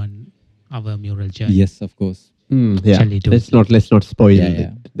episode on our mural journey. Yes, of course. Yeah. Shall we do Let's it? not spoil Yeah, it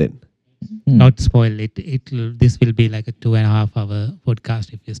yeah. then. Not spoil it. This will be like a 2.5 hour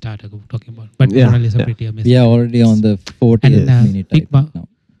podcast if you start talking about. But Yeah, mural is a yeah. pretty amazing. We are already on the 40th And, minute right Figma. now.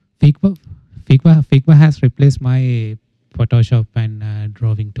 Figma has replaced my Photoshop and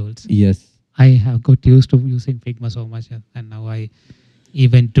drawing tools. Yes. I have got used to using Figma so much, and now I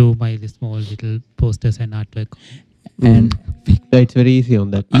even do my small little posters and artwork. And It's very easy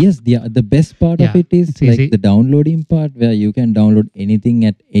on that. yes, the best part of Yeah, it is it's like easy. the downloading part where you can download anything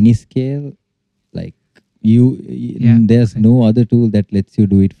at any scale. Like there's no other tool that lets you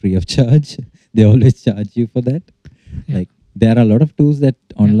do it free of charge. They always charge you for that. Yeah. Like there are a lot of tools that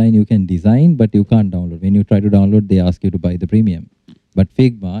online you can design, but you can't download. When you try to download, they ask you to buy the premium. But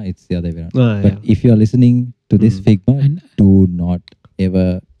Figma, it's the other way around. But if you are listening to this Figma, And- do not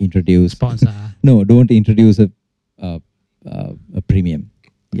ever introduce Sponsor. No, don't introduce a premium.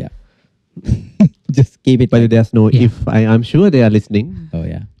 Yeah. Just keep it. But like- there's no Yeah. if. I'm sure they are listening. Oh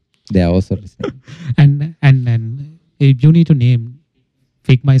yeah, they are also listening. and if you need to name,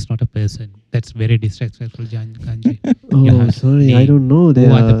 Figma is not a person. That's very disrespectful, Kanji. You Oh, have to sorry, I name don't know. They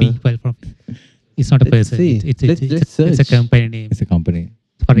who are the people from. It's not a Let's person. see. It's Let's it's a search. company name. It's a company.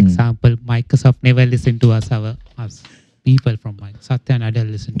 For example, Microsoft never listened to us. Us people from Microsoft. Satya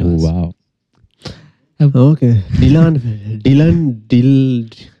Nadella listened to Oh us. wow. Okay. Dylan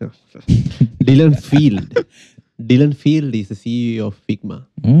Field. Dylan Field is the CEO of Figma.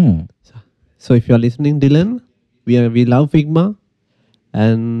 Mm. So if you are listening, Dylan, we love Figma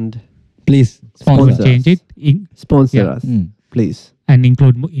and Please sponsor. Sponsor. Change it. sponsor Yeah. us, Mm. please. and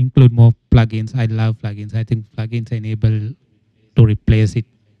include more plugins. I love plugins. I think plugins enable to replace it.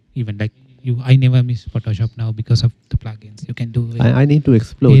 Even like I never miss Photoshop now because of the plugins. You can do I need to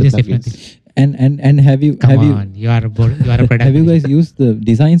explore the various different plugins. things. And have you Come on, you are a product. have you guys used the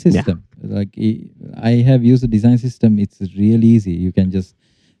design system? Like I have used the design system. It's really easy. You can just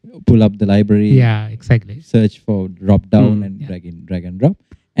pull up the library. Yeah, exactly. Search for drop down and drag and drop.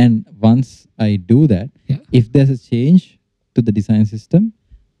 And once I do that, if there's a change to the design system,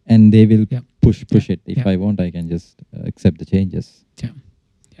 and they will push it. If I want, I can just accept the changes.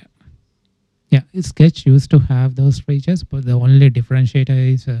 Yeah, Sketch used to have those features, but the only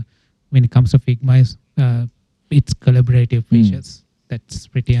differentiator is when it comes to Figma is its collaborative features. That's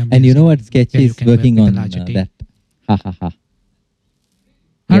pretty amazing. And you know what? Sketch is working on that. Ha ha ha.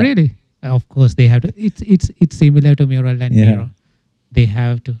 Oh, really? Of course, they have to. It's similar to Mural and Miro. They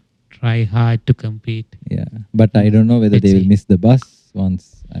have to try hard to compete. Yeah, but I don't know whether they will miss the bus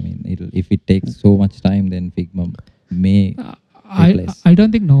once. I mean, if it takes so much time, then Figma may replace. I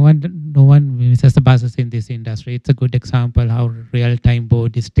don't think no one misses the buses in this industry. It's a good example how real-time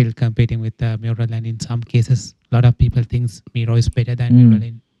board is still competing with Mural, and in some cases, a lot of people think Miro is better than Mural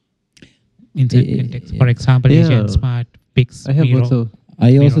in certain contexts. For example, Asian Smart picks Miro.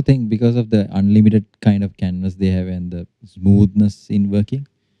 I also think because of the unlimited kind of canvas they have and the smoothness in working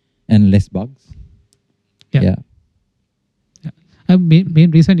and less bugs. Main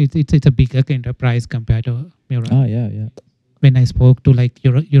reason it's a bigger enterprise compared to Mural. Yeah. When I spoke to like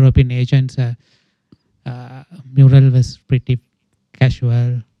European agents, Mural was pretty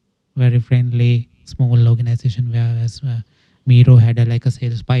casual, very friendly, small organization, whereas Miro had a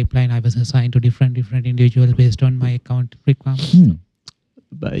sales pipeline. I was assigned to different individuals based on my account requirements.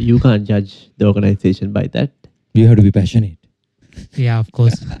 But you can't judge the organization by that. You have to be passionate. Yeah, of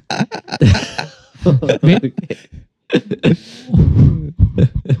course.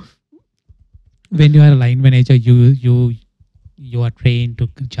 When you are a line manager, you are trained to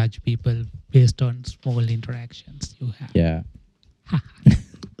judge people based on small interactions you have. Yeah.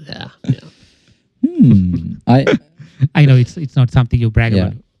 I know it's not something you brag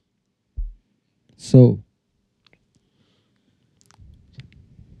about. So,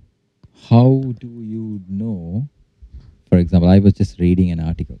 how do you know? For example, I was just reading an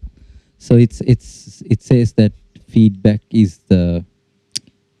article. So it says that feedback is the.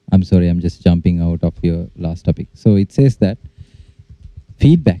 I'm sorry, I'm just jumping out of your last topic. So it says that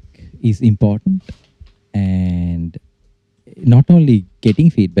feedback is important, and not only getting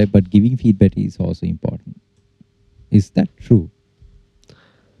feedback, but giving feedback is also important. Is that true?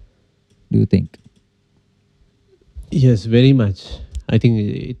 Do you think? Yes, very much. I think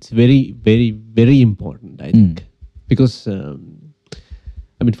it's very, very, very important, I think. Because, I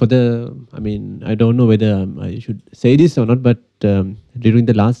don't know whether I should say this or not, but during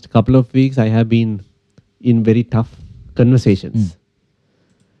the last couple of weeks, I have been in very tough conversations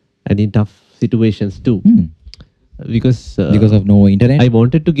and in tough situations too. Because of no internet? I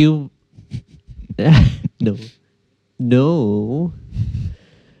wanted to give... No.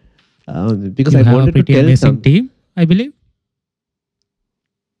 Because I wanted to tell some team, I believe.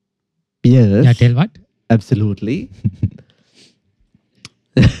 Yes. Yeah, tell what? Absolutely.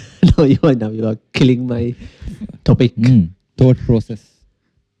 No, you are killing my topic. Thought process.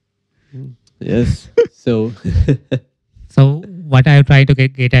 Yes. So. So what are you trying to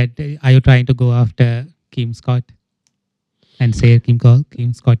get at? Are you trying to go after Kim Scott and say Kim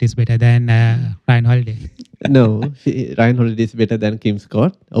Scott is better than Ryan Holiday? No, Ryan Holiday is better than Kim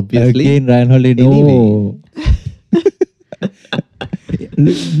Scott, obviously. Again, Ryan Holiday, no. Anyway.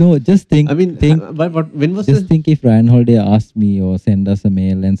 No, just think. I mean, when was just think if Ryan Holiday asked me or send us a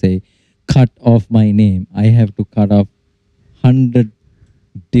mail and say, cut off my name, I have to cut off 100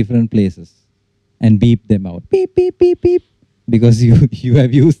 different places and beep them out. Beep, beep, beep, beep. Because you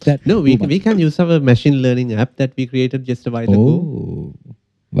have used that. No, we can use our machine learning app that we created just a while ago. Oh,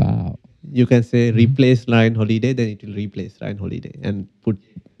 wow. You can say replace Ryan Holiday, then it will replace Ryan Holiday and put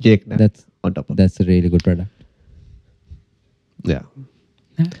Jake Knapp on top of it. That's a really good product. Yeah.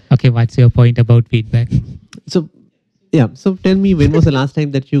 Okay, what's your point about feedback? So tell me, when was the last time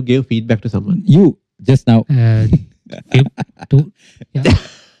that you gave feedback to someone? You, just now.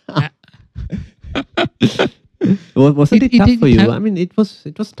 Wasn't it tough for you? I mean, it was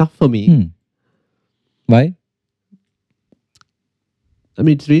tough for me. Why? I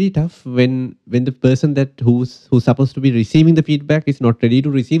mean, it's really tough when the person who's supposed to be receiving the feedback is not ready to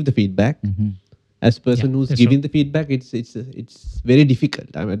receive the feedback. As person who's giving the feedback, it's very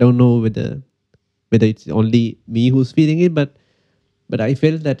difficult. I mean, I don't know whether it's only me who's feeling it, but I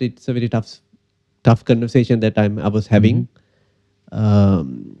felt that it's a very tough conversation that I was having.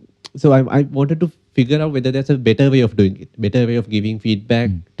 So I wanted to figure out whether there's a better way of doing it, better way of giving feedback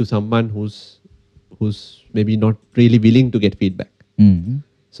to someone who's maybe not really willing to get feedback.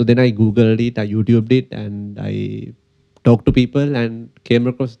 So then I Googled it, I YouTubed it, and I talked to people and came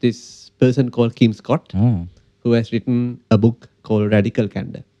across this person called Kim Scott, who has written a book called Radical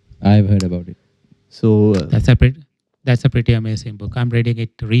Candor. I've heard about it. So That's a pretty amazing book. I'm rereading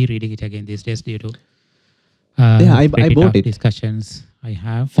it again these days due to I pretty bought tough it. discussions I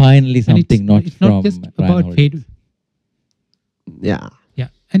have. Finally, And something it's from not just Ryan about Holiday. yeah. Yeah,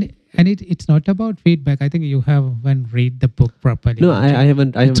 and it's not about feedback. I think you haven't read the book properly. No, I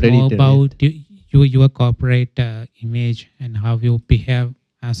haven't It's read more it. about your corporate image and how you behave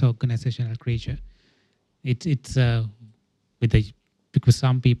as an organizational creature. It's because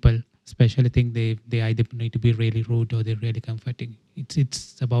some people especially think they either need to be really rude or they're really comforting.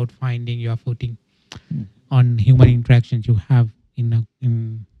 It's about finding your footing on human interactions you have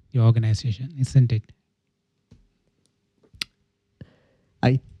in your organization, isn't it?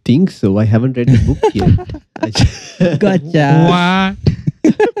 I think so. I haven't read the book yet. Gotcha. What?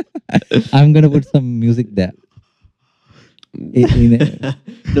 I'm gonna put some music there.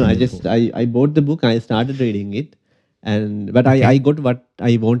 No, I bought the book. I started reading it, but I got what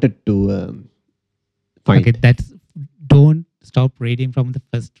I wanted to find. Okay, don't stop reading from the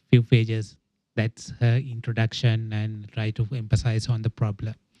first few pages. That's her introduction and try to emphasize on the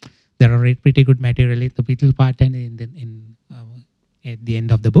problem. There are pretty good material in the middle part and at the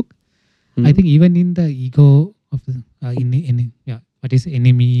end of the book. I think even in the ego of the what is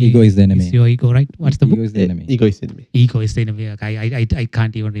enemy? Ego is the enemy. Is your ego, right? What's the Ego book? is the enemy. Ego is the enemy. Ego is the enemy. Okay, I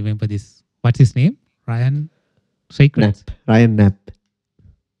can't even remember this. What's his name? Ryan Sacred. Ryan Knapp.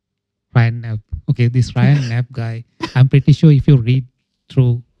 Ryan Knapp. Okay, this Ryan Knapp guy, I'm pretty sure if you read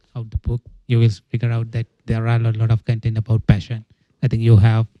through out the book, you will figure out that there are a lot of content about passion. I think you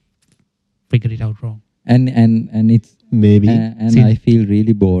have figured it out wrong. And it's Maybe. and See- I feel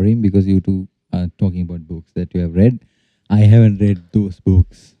really boring because you two are talking about books that you have read. I haven't read those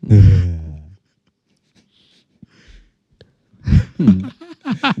books.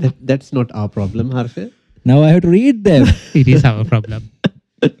 That's not our problem, Harsha. Now I have to read them. It is our problem.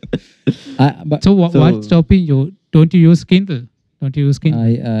 But So what's stopping you? Don't you use Kindle? Don't you use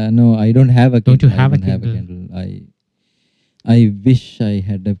Kindle? no, I don't have a Kindle. Don't you have I a don't have a Kindle? Kindle. I wish I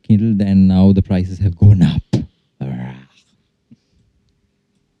had a Kindle, and now the prices have gone up.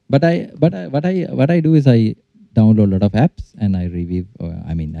 But what I do is I download a lot of apps and I review.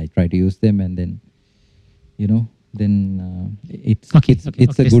 I try to use them, and then it's a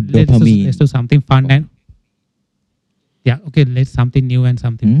good dopamine. Let's do something fun and let's something new and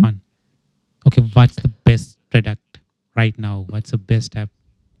something fun. Okay, what's the best product right now? What's the best app?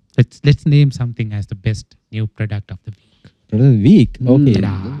 Let's name something as the best new product of the week. For the week, okay.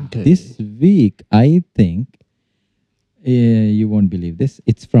 Okay. This week, I think you won't believe this.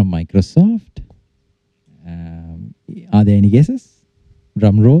 It's from Microsoft. Are there any guesses?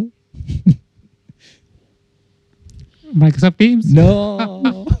 Drum roll. Microsoft Teams?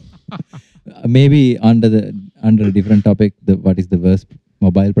 No. Maybe under a different topic. What is the worst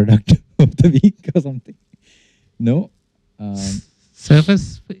mobile product of the week or something? No.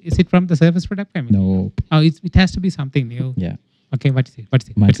 Surface? Is it from the Surface product family? No. Oh, it has to be something new. Yeah. Okay, what is it?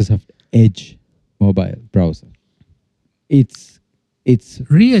 Microsoft Edge mobile browser. It's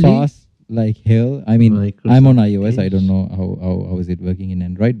Really? fast like hell. I mean, Microsoft I'm on iOS. I Edge. don't know how is it working in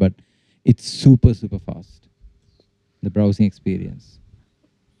Android, but it's super fast. The browsing experience.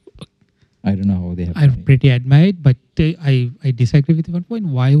 I don't know how they have. I done it. pretty admire it, but I disagree with one point.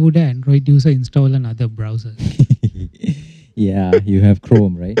 Why would an Android user install another browser? Yeah, you have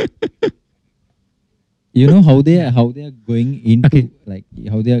Chrome, right? You know how they are going into Okay. like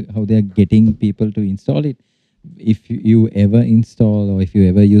how they are getting people to install it. If you ever install or if you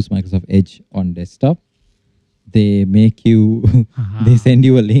ever use Microsoft Edge on desktop, they make you they send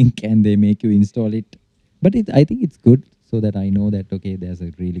you a link and they make you install it. But I think it's good so that I know that okay, there's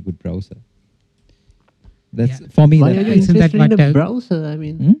a really good browser. That's Yeah. for me. Why that- are you Isn't that interested in what, a browser? I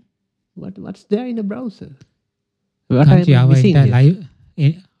mean, Hmm? what's there in a browser? What Kanji, am I missing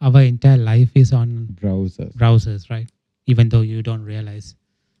here? our entire life is on browsers. browsers, right? Even though you don't realize.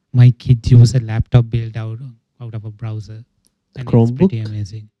 My kids use a laptop built out of a browser. And it's Chromebook? pretty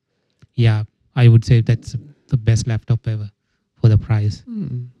amazing. Yeah, I would say that's the best laptop ever for the price.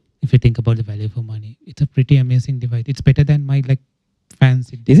 If you think about the value for money, it's a pretty amazing device. It's better than my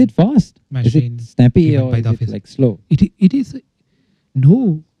fancy. Is it fast? Is Machine it snappy given or by is the it office. like slow? It is.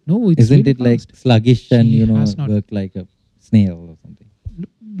 No, it's Isn't really it like fast. sluggish and She has not- work like a snail or something?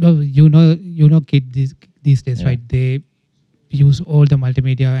 No, you know, kid these days, Yeah. right? use all the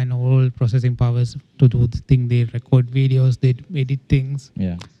multimedia and all processing powers to do the thing. They record videos, they edit things.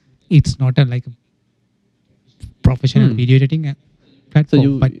 Yeah. It's not a like a professional video editing platform,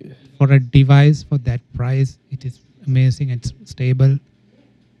 you- but for a device for that price, it is amazing and stable.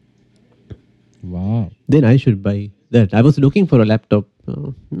 Wow. Then I should buy that. I was looking for a laptop.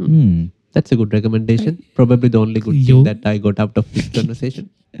 That's a good recommendation. Probably the only good thing that I got out of this conversation.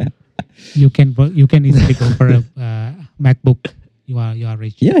 You can easily go for a MacBook. You are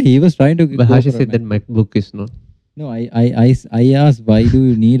rich. Yeah, he was trying to. But go Hashi for a said that Mac. MacBook is not. No, I asked, why do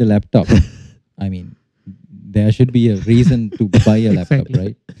you need a laptop? I mean, there should be a reason to buy a laptop, Exactly.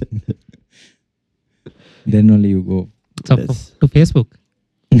 right? Then only you go. So Yes. to Facebook.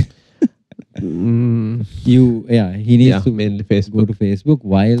 He needs to mainly go Facebook. to Facebook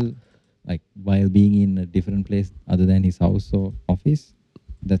while being in a different place other than his house or office.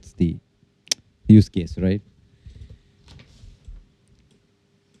 That's the use case, right?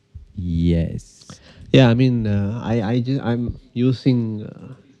 Yes. Yeah, I mean, I'm using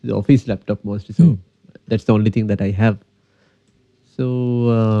the office laptop mostly, so that's the only thing that I have.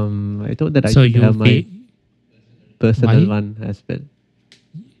 So I thought that I So should you have my feel, personal why? one as well.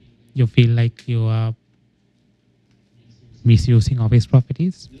 you feel like you are misusing office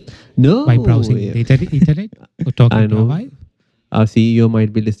properties No, by browsing the internet or talking I to your know. wife? Our CEO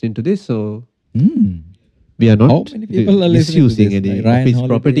might be listening to this, so Hmm. we are not How many people are listening to misusing this? any Like Ryan office Holiday,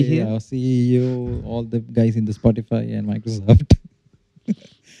 property here. our CEO, all the guys in the Spotify and Microsoft.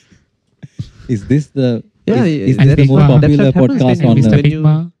 Is this the Yeah, is And this the Figma. most That's popular what happens podcast when on you- Mr. when you-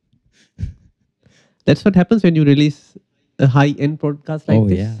 Figma, That's what happens when you release a high-end podcast like Oh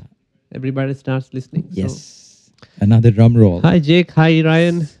this. yeah. Everybody starts listening. so- Yes. Another drum roll. Hi, Jake. Hi,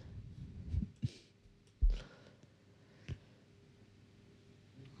 Ryan.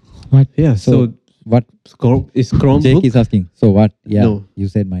 what? Yeah. So, So, what is Chromebook? Jake is asking. So what? Yeah. No. You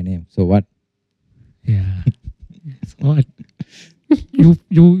said my name. So what? Yeah. So what?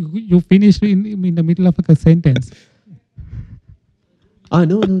 You finished in the middle of a sentence.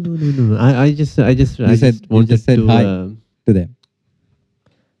 No. I just You wanted just said to. hi to them.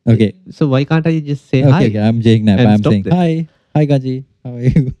 Okay. So why can't I just say Okay, hi? okay. I'm Jake Knapp. And I'm stop saying there. hi. Hi Gaji. How are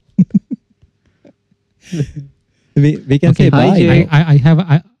you? we can Okay, say hi, bye. Jake. I have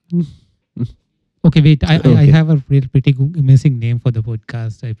okay, wait. I Okay. have a real pretty good, amazing name for the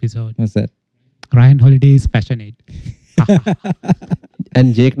podcast episode. What's that? Ryan Holiday is passionate.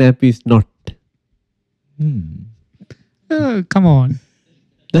 And Jake Knapp is not. Come on.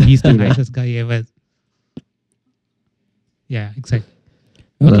 He's the nicest guy ever. Yeah, exactly.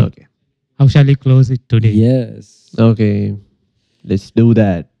 Okay. How shall we close it today? Yes. Okay. Let's do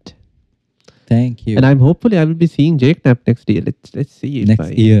that. Thank you. And I'm hopefully I will be seeing Jake Knapp next year. Let's see if Next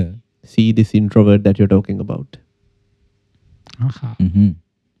I year. see this introvert that you're talking about. Aha.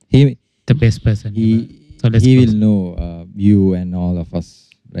 He The best person. ever. he So let's he close. will know you and all of us,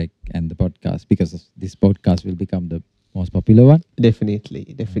 like, and the podcast, because of this podcast will become the most popular one.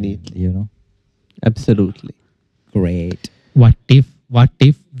 Definitely. You know, Absolutely. great. What if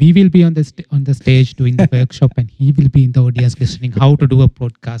we will be on the stage doing the workshop and he will be in the audience listening how to do a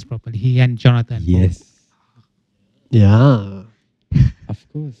podcast properly. He and Jonathan. both. Yes, Yeah. of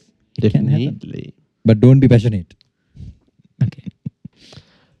course, it can happen. Definitely. But don't be passionate. Okay.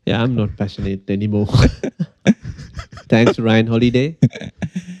 Yeah, I'm not passionate anymore. Thanks, Ryan Holiday.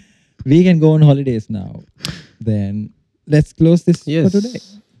 We can go on holidays now. Then let's close this for today.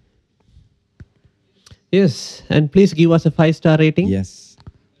 Yes, and please give us a 5-star rating, Yes,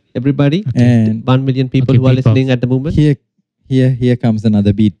 everybody. and 1 million people Okay, who are beatbox. listening at the moment. here comes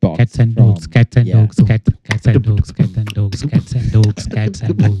another beatbox. Cats and from- dogs, cats and yeah. dogs, cats and dogs, cats and dogs, cats and dogs, cats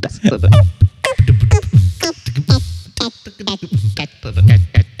and dogs. Cat,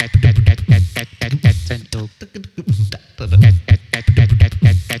 cat,